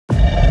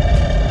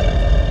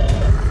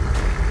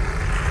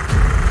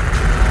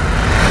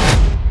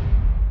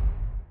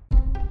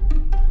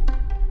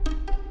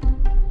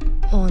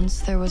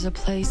Once there was a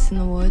place in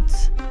the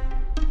woods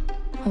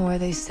where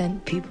they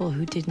sent people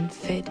who didn't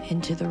fit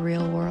into the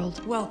real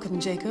world. Welcome,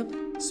 Jacob.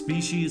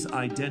 Species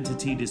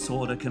identity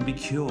disorder can be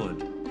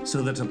cured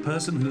so that a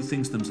person who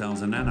thinks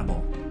themselves an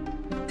animal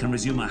can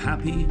resume a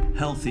happy,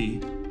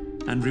 healthy,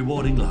 and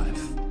rewarding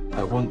life.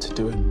 I want to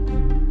do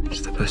it. It's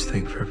the best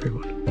thing for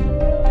everyone.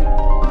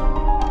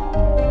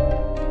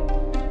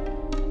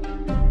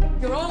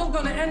 You're all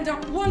going to end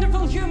up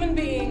wonderful human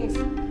beings.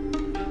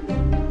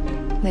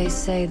 They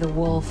say the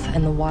wolf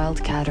and the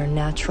wildcat are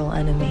natural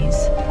enemies.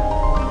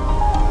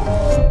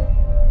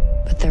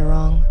 But they're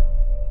wrong.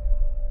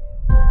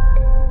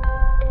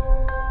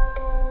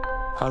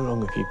 How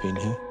long have you been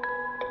here?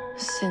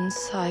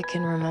 Since I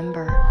can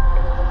remember.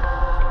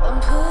 I'm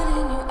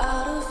putting you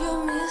out of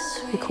your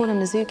misery. We call him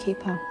the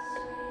zookeeper.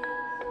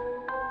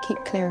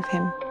 Keep clear of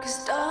him.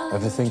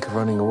 Ever think of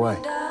running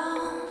away?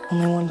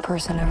 Only one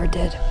person ever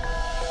did.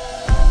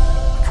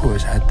 I've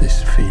always had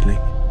this feeling,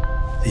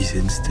 these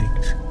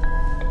instincts.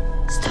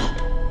 Stop.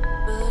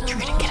 You're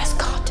gonna get us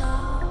caught.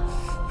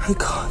 I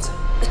can't.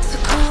 It's a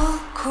cruel,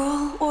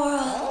 cruel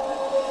world.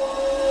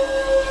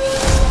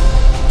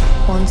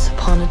 Once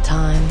upon a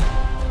time,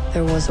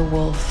 there was a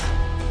wolf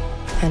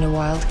and a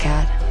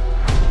wildcat.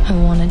 I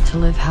wanted to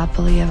live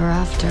happily ever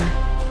after.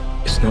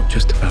 It's not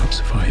just about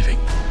surviving,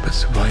 but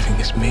surviving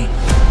is me.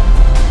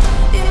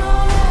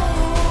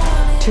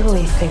 Do you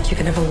really think you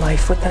can have a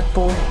life with that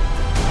boy?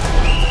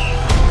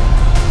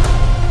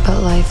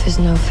 But life is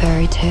no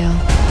fairy tale.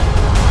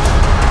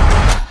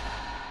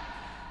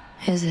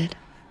 Is it?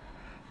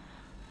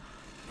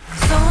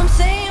 So I'm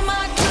saying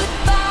my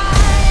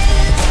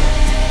goodbyes.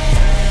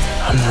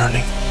 I'm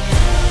running.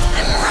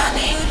 I'm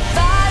running.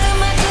 Goodbye to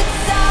my good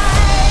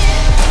side.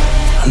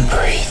 I'm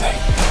breathing.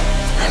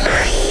 I'm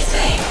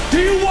breathing. Do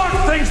you want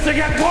things to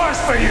get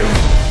worse for you?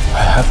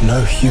 I have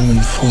no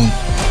human form.